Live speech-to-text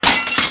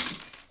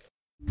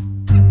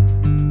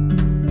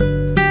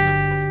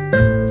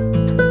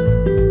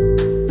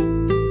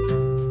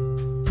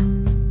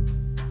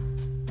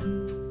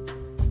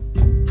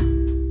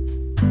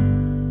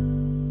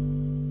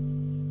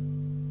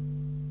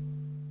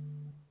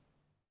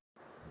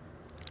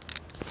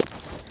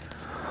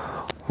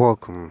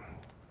Welcome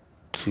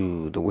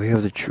to The Way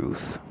of the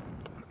Truth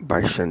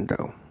by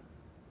Shendo.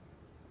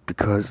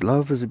 Because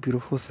love is a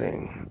beautiful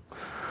thing.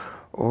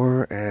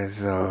 Or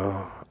as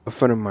a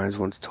friend of mine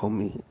once told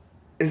me,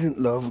 isn't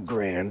love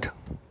grand?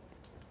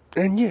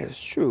 And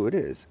yes, true, it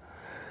is.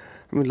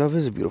 I mean, love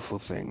is a beautiful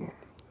thing.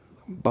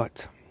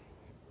 But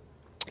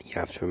you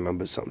have to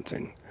remember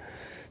something.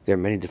 There are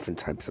many different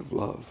types of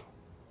love.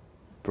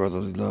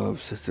 Brotherly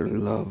love, sisterly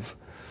love,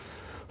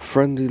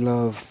 friendly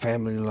love,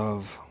 family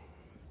love,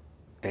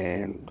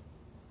 and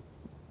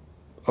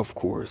of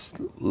course,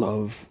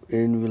 love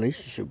in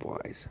relationship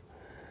wise.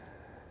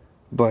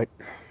 But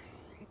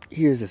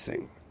here's the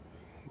thing.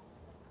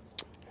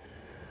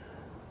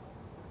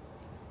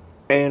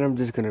 And I'm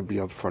just going to be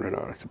upfront and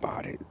honest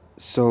about it.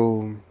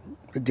 So,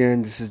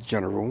 again, this is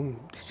general.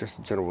 It's just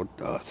a general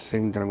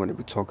thing that I'm going to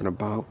be talking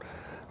about.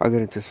 I'll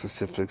get into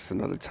specifics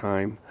another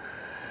time.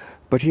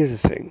 But here's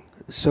the thing.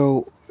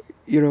 So,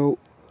 you know,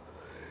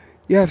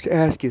 you have to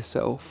ask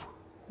yourself,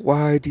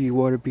 why do you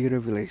want to be in a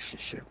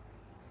relationship?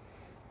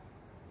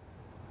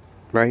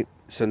 Right?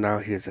 So now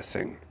here's the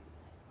thing.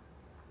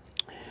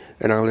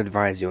 And I'll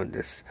advise you on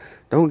this.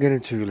 Don't get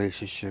into a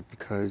relationship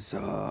because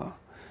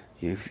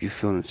you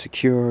feel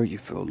insecure, you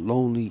feel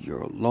lonely,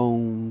 you're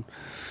alone.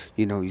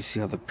 You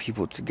see other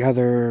people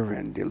together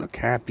and they look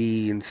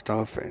happy and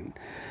stuff, and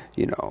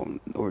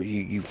or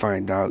you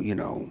find out,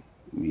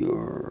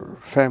 your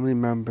family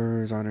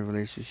members are in a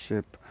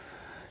relationship.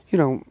 You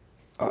know,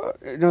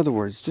 in other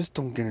words, just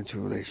don't get into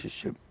a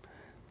relationship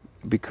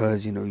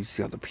because you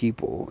see other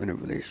people in a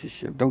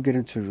relationship. Don't get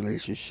into a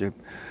relationship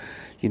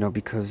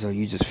because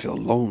you just feel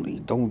lonely.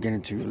 Don't get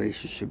into a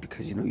relationship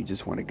because you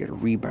just want to get a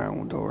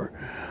rebound, or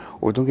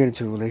don't get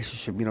into a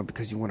relationship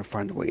because you want to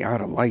find a way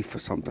out of life or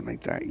something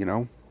like that.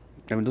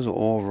 I mean, those are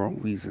all wrong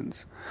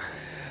reasons.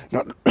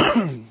 Now,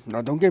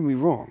 now, don't get me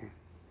wrong.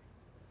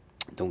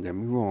 Don't get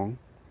me wrong.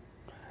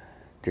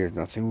 There's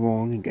nothing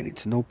wrong in getting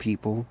to know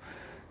people.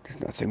 There's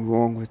nothing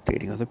wrong with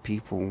dating other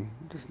people.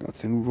 There's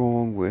nothing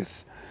wrong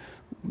with,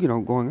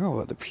 going out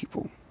with other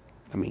people.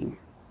 I mean,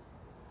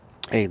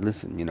 hey,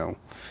 listen,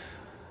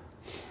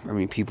 I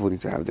mean, people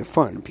need to have their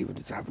fun. People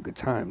need to have a good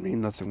time. There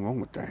ain't nothing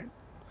wrong with that.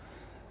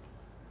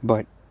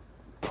 But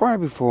prior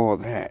before all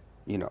that,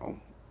 I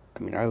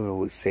mean, I would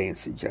always say and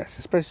suggest,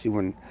 especially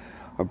when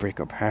a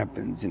breakup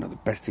happens, the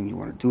best thing you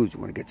want to do is you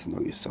want to get to know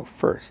yourself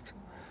first.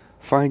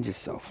 Find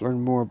yourself.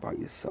 Learn more about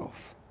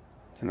yourself.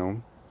 You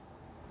know?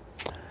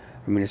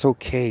 I mean, it's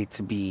okay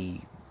to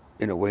be,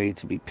 in a way,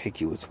 to be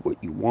picky with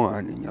what you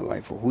want in your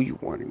life or who you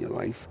want in your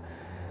life.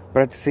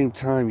 But at the same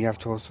time, you have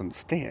to also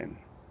understand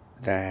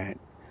that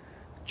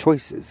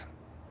choices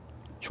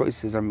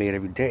are made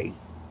every day,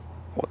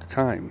 all the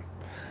time.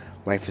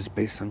 Life is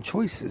based on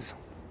choices.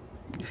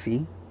 You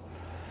see?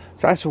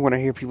 So that's when I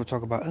hear people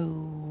talk about,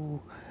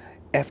 oh,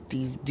 F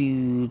these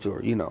dudes,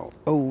 or,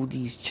 oh,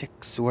 these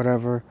chicks, or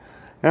whatever.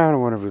 And I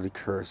don't want to really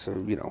curse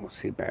or,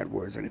 say bad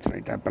words or anything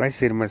like that. But I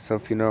say to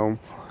myself,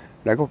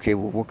 like, okay,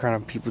 well, what kind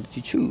of people did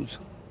you choose?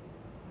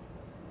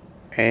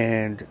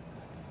 And,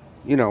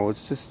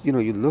 it's just, you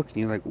look and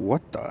you're like,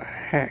 what the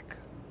heck?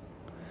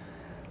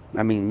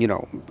 I mean,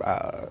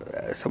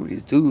 some of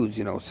these dudes,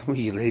 some of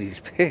you ladies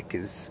pick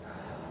is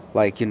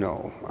like,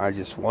 I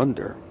just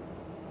wonder.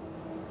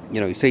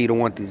 You say you don't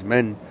want these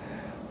men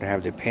to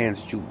have their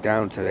pants drooped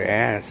down to their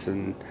ass,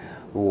 and,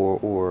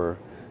 or,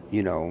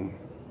 you know,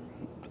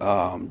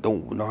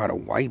 don't know how to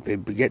wipe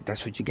it, but yet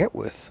that's what you get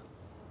with.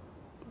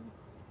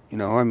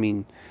 I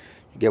mean,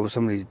 you get with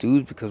some of these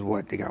dudes because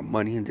what? They got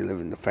money and they live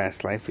in the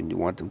fast life, and you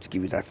want them to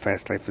give you that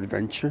fast life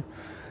adventure.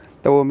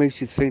 That what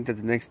makes you think that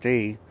the next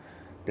day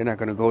they're not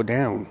gonna go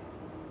down,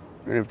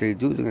 and if they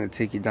do, they're gonna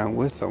take you down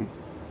with them.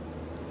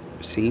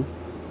 See, you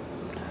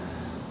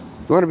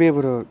want to be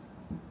able to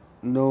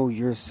know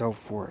your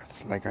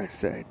self-worth. Like I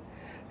said,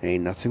 there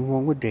ain't nothing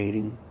wrong with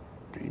dating.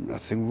 There ain't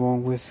nothing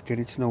wrong with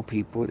getting to know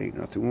people. There ain't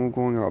nothing wrong with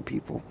going out with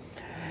people.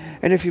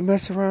 And if you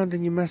mess around,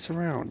 then you mess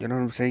around. You know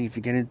what I'm saying? If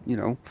you get in,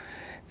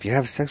 if you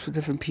have sex with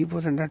different people,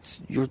 then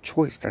that's your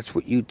choice. That's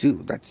what you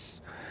do.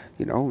 That's,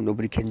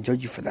 nobody can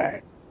judge you for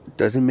that.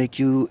 Doesn't make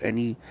you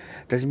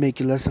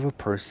less of a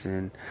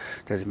person.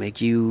 Doesn't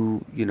make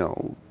you,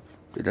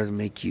 it doesn't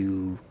make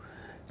you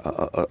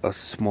a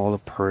smaller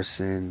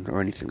person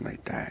or anything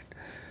like that.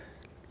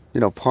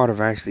 Part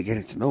of actually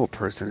getting to know a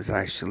person is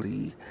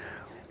actually,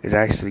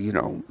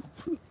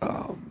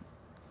 um,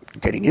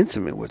 getting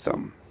intimate with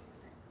them.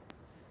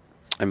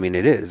 I mean,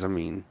 it is. I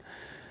mean,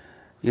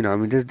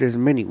 there's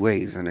many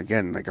ways, and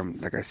again,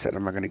 like I said,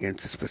 I'm not gonna get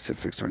into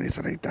specifics or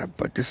anything like that.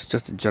 But this is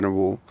just a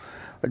general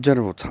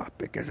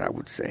topic, as I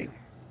would say,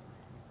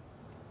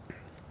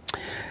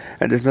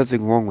 and there's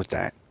nothing wrong with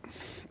that.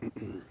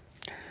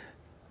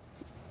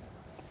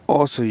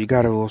 Also, you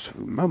gotta also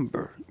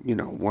remember,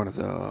 one of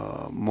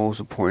the most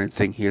important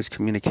thing here is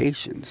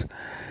communications.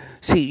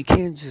 See, you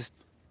can't just,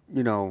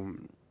 you know,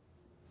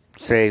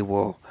 say,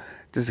 well,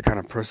 this is the kind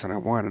of person I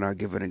want, and I'll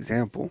give an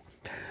example.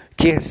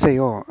 Can't say,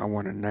 oh, I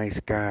want a nice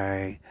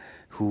guy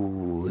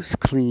who is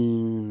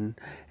clean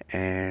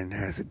and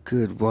has a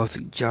good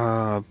wealthy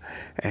job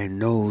and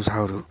knows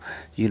how to,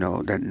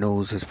 that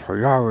knows his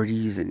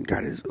priorities and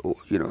got his,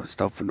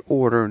 stuff in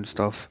order and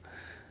stuff.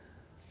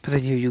 But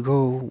then here you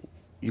go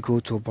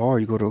to a bar,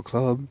 you go to a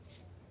club,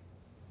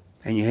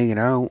 and you're hanging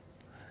out,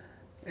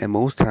 and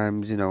most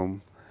times,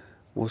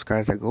 most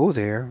guys that go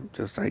there,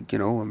 just like,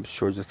 I'm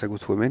sure just like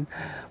with women,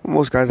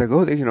 most guys that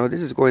go there, they're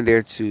just going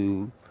there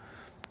to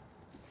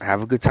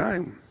have a good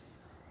time.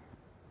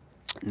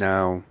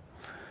 Now,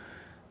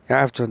 you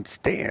have to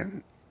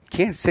understand, you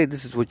can't say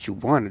this is what you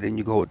want and then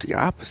you go with the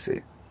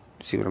opposite.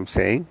 See what I'm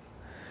saying?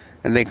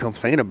 And then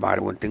complain about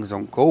it when things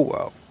don't go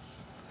well.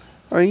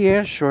 Oh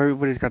yeah, sure,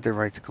 everybody's got the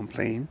right to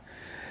complain.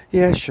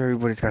 Yeah, sure,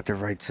 everybody's got the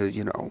right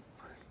to,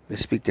 they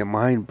speak their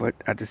mind, but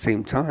at the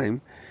same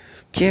time,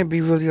 can't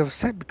be really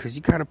upset because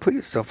you kind of put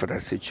yourself in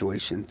that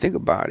situation. Think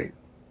about it.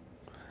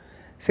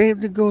 Same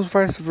thing goes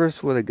vice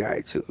versa with a guy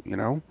too,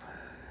 I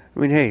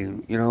mean, hey,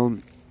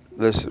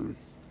 listen,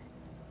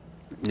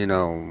 you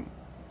know,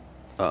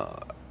 uh,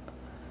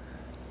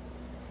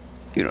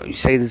 you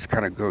say this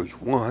kind of girl you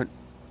want,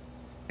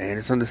 and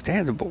it's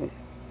understandable,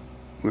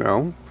 you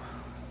know.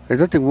 There's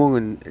nothing wrong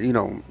in,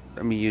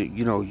 I mean,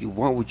 you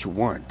want what you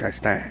want. That's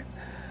that.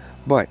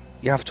 But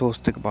you have to always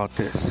think about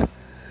this.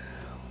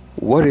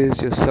 What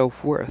is your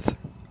self-worth?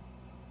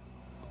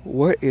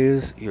 What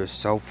is your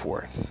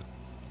self-worth?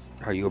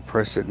 Are you a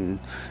person,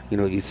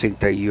 you think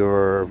that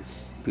you're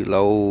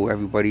below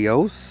everybody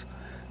else?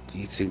 Do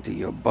you think that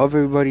you're above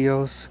everybody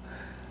else?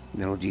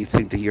 Do you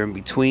think that you're in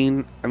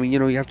between? I mean,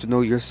 you have to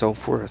know your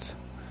self-worth.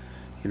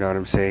 You know what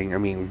I'm saying? I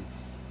mean,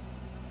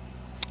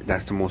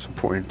 that's the most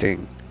important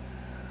thing.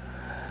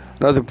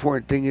 Another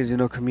important thing is,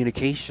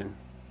 communication.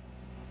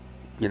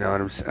 You know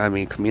what I'm saying? I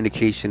mean,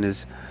 communication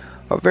is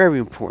a very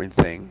important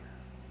thing.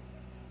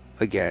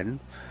 Again,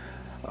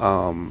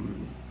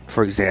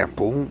 for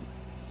example,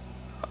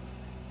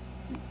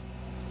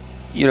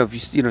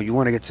 if you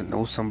want to get to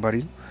know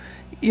somebody,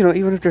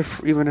 even if they're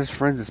even as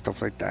friends and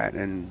stuff like that,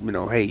 and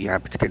hey, you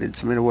happen to get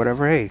intimate or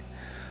whatever, hey,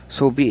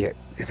 so be it.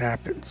 It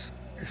happens.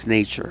 It's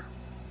nature.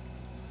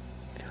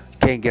 You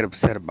can't get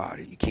upset about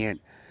it. You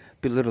can't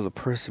belittle a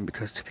person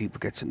because two people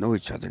get to know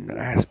each other in that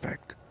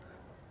aspect.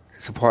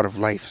 It's a part of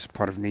life. It's a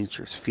part of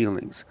nature. It's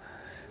feelings.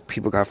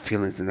 People got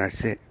feelings, and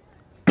that's it.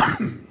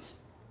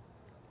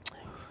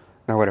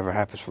 Now, whatever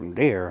happens from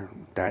there,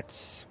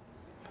 that's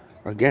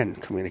again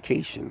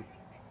communication.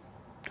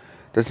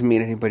 Doesn't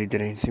mean anybody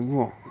did anything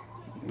wrong.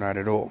 Not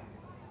at all.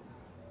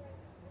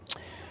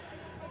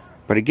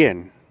 But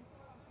again,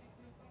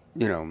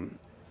 you know,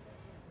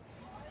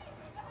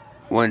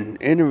 when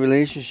in a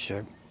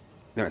relationship,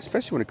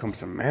 especially when it comes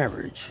to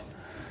marriage,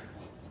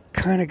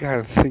 kind of got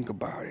to think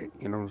about it.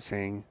 You know what I'm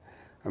saying?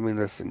 I mean,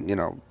 listen,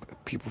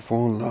 people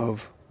fall in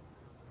love.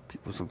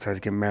 People sometimes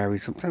get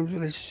married. Sometimes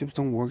relationships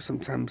don't work.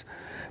 Sometimes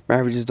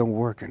marriages don't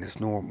work, and it's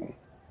normal.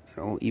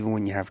 Even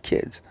when you have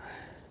kids,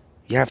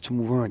 you have to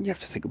move on. You have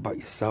to think about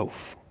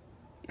yourself.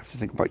 You have to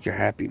think about your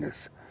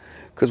happiness.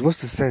 Because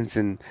what's the sense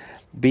in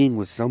being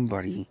with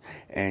somebody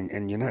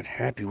and you're not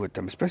happy with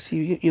them,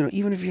 especially,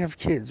 even if you have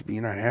kids, but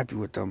you're not happy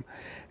with them,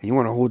 and you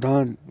want to hold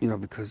on,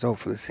 because,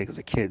 for the sake of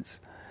the kids.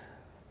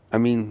 I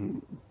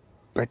mean,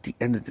 at the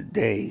end of the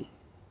day,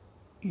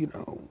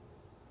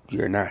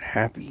 you're not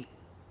happy.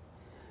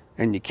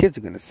 And your kids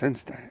are going to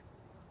sense that,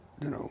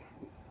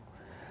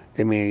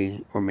 They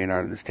may or may not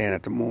understand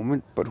at the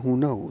moment, but who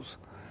knows?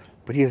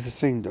 But here's the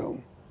thing,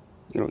 though.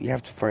 You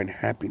have to find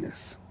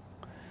happiness.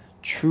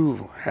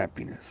 True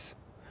happiness.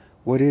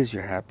 What is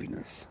your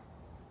happiness?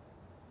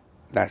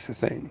 That's the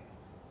thing.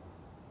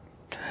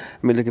 I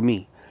mean, look at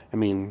me. I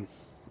mean,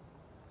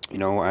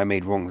 I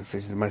made wrong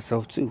decisions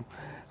myself, too.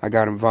 I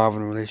got involved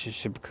in a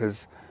relationship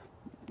because,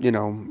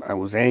 I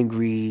was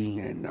angry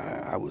and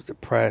I was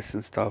depressed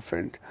and stuff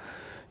and,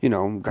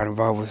 got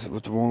involved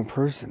with the wrong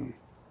person.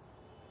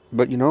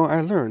 But,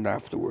 I learned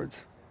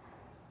afterwards.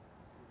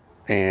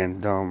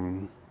 And,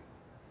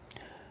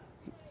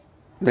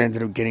 I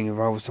ended up getting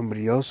involved with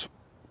somebody else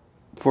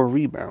for a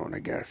rebound, I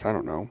guess. I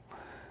don't know.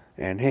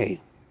 And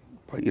hey,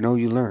 but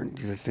you learn.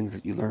 These are things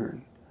that you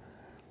learn.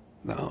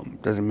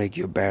 Doesn't make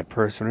you a bad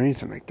person or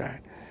anything like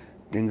that.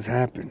 Things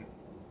happen,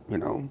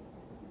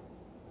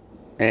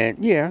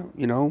 And yeah,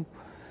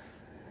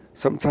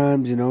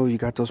 sometimes, you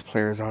got those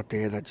players out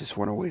there that just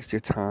want to waste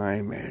your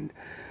time and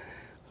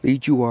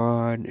lead you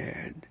on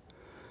and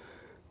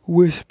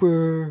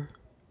whisper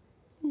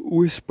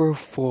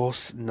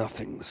false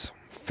nothings,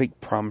 fake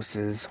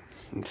promises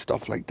and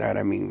stuff like that.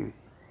 I mean,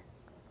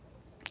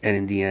 and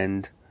in the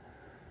end,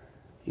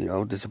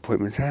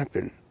 disappointments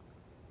happen.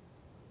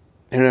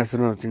 And that's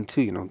another thing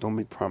too, don't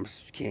make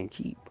promises you can't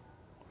keep.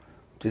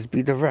 Just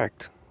be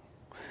direct.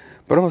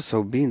 But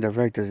also, being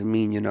direct doesn't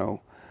mean,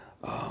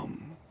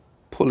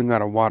 pulling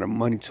out a wad of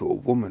money to a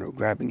woman or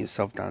grabbing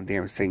yourself down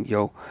there and saying,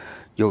 yo,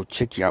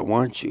 chickie, I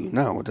want you.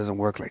 No, it doesn't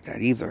work like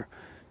that either.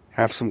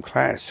 Have some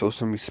class, show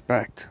some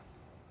respect.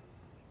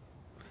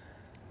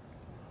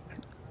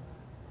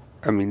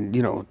 I mean,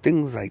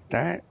 things like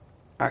that,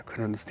 I could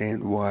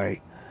understand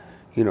why,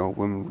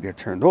 women would get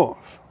turned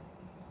off.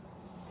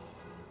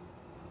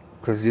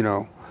 Because,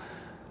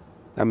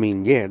 I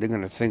mean, yeah, they're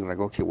going to think like,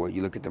 okay, well,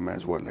 you look at them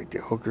as what, like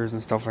they're hookers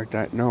and stuff like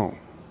that? No.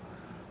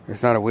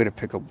 It's not a way to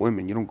pick up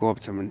women. You don't go up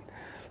to them and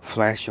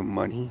flash your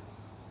money.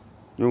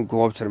 You don't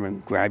go up to them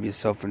and grab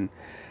yourself and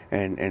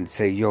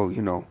say,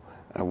 yo,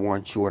 I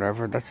want you,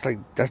 whatever. That's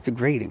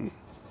degrading.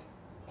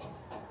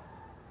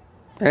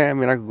 I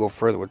mean, I could go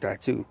further with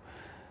that too.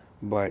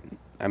 But,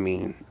 I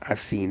mean,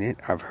 I've seen it,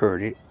 I've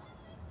heard it,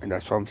 and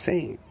that's what I'm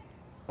saying.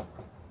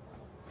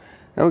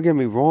 Now, don't get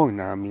me wrong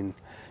now. I mean,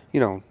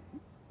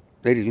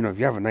 ladies, if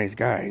you have a nice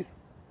guy,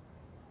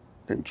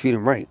 then treat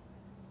him right.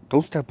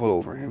 Don't step all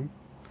over him.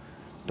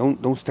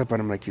 Don't step on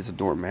him like he's a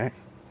doormat.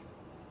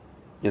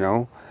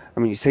 I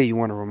mean, you say you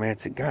want a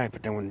romantic guy,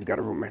 but then when you got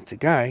a romantic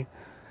guy,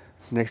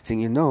 next thing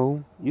you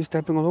know, you're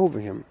stepping all over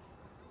him.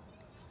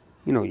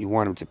 You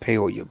want him to pay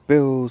all your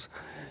bills.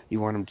 You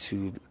want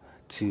him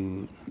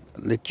to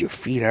lick your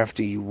feet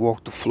after you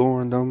walk the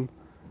floor on them.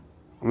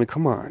 I mean,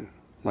 come on.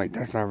 Like,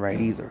 that's not right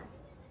either.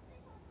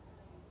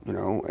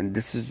 And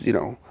this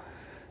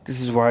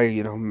is why,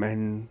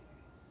 men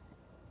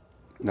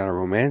that are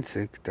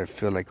romantic, that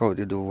feel like, oh,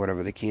 they do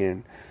whatever they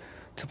can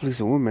to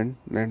please a woman,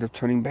 and end up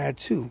turning bad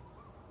too.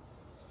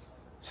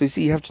 So you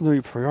see, you have to know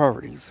your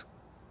priorities.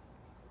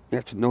 You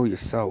have to know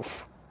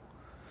yourself.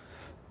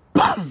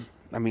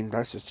 I mean,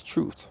 that's just the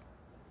truth.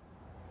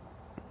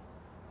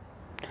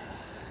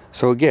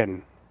 So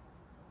again,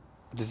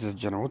 this is a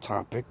general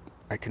topic.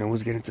 I can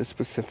always get into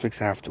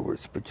specifics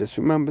afterwards, but just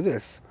remember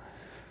this.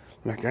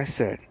 Like I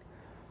said,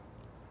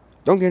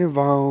 don't get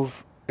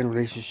involved in a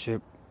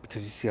relationship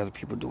because you see other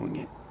people doing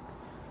it.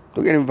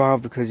 Don't get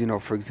involved because,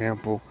 for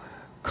example,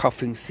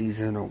 cuffing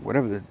season or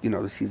whatever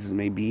the season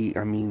may be.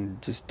 I mean,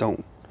 just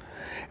don't.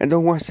 And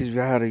don't watch these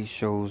reality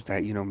shows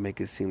that,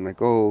 make it seem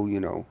like,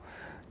 oh,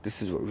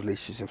 this is what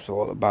relationships are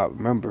all about.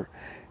 Remember,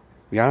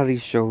 reality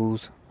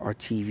shows are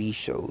TV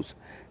shows.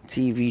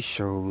 TV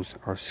shows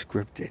are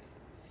scripted.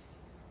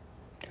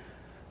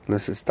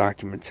 Unless it's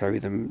documentary,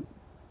 then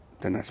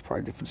that's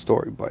probably a different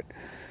story. But,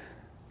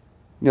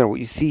 what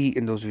you see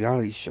in those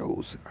reality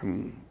shows, I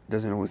mean,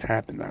 doesn't always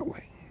happen that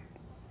way.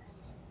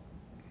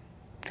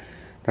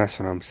 That's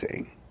what I'm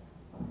saying.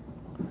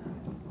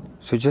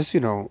 So just,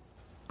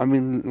 I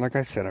mean, like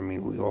I said, I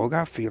mean, we all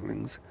got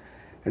feelings,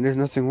 and there's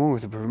nothing wrong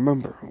with it. But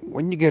remember,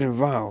 when you get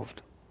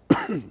involved,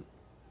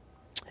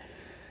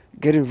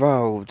 get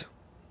involved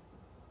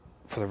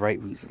for the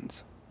right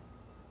reasons.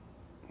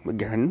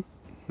 Again,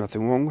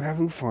 nothing wrong with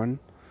having fun.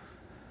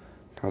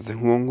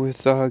 Nothing wrong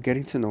with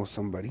getting to know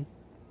somebody.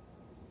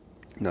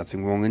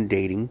 Nothing wrong in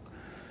dating.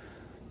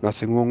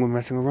 Nothing wrong with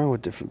messing around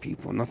with different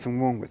people. Nothing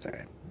wrong with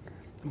that.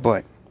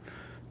 But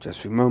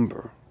just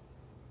remember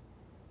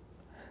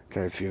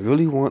that if you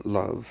really want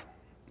love,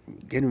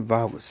 get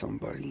involved with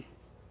somebody,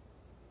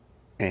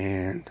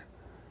 and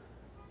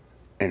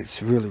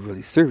it's really,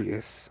 really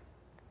serious,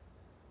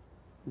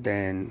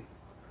 then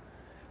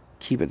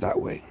keep it that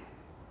way.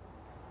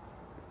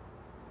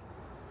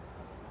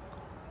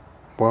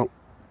 Well,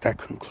 that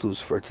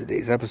concludes for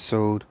today's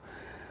episode.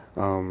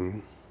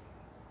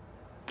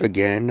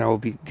 Again, I'll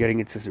be getting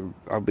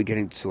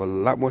into a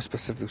lot more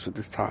specifics with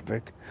this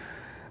topic.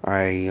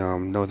 I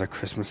know that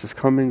Christmas is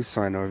coming,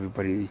 so I know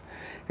everybody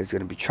is going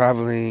to be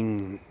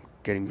traveling,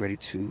 getting ready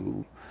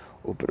to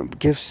open up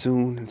gifts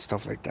soon and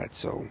stuff like that.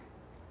 So,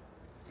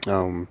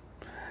 in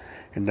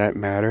that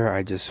matter,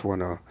 I just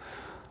want to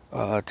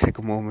take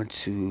a moment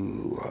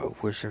to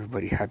wish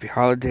everybody happy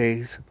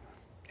holidays,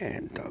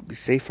 and be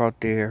safe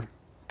out there,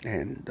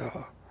 and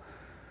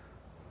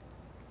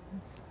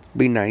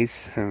be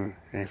nice. And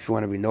if you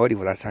want to be naughty,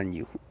 well, that's on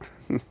you.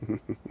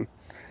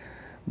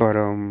 But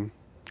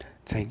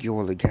thank you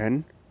all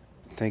again.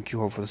 Thank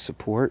you all for the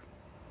support.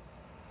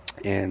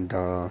 And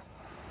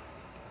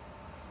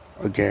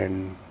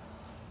again,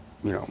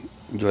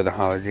 enjoy the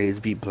holidays.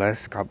 Be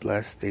blessed. God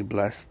bless. Stay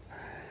blessed.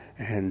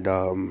 And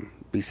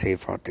be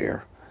safe out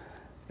there.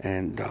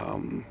 And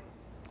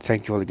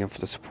thank you all again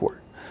for the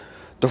support.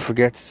 Don't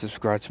forget to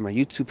subscribe to my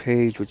YouTube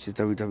page, which is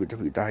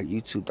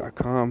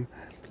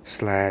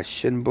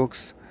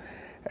www.youtube.com/shinbooks,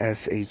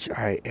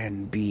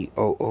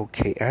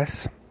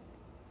 SHINBOOKS.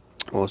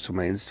 Also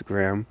my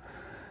Instagram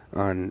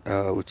on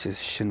which is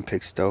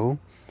Shinpicsdo,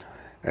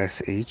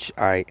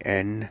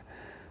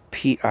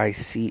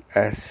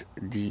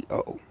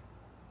 SHINPICSDO.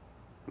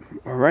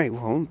 Alright,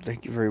 well,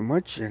 thank you very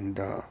much, and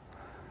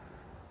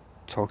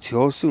talk to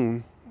you all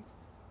soon.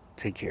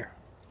 Take care.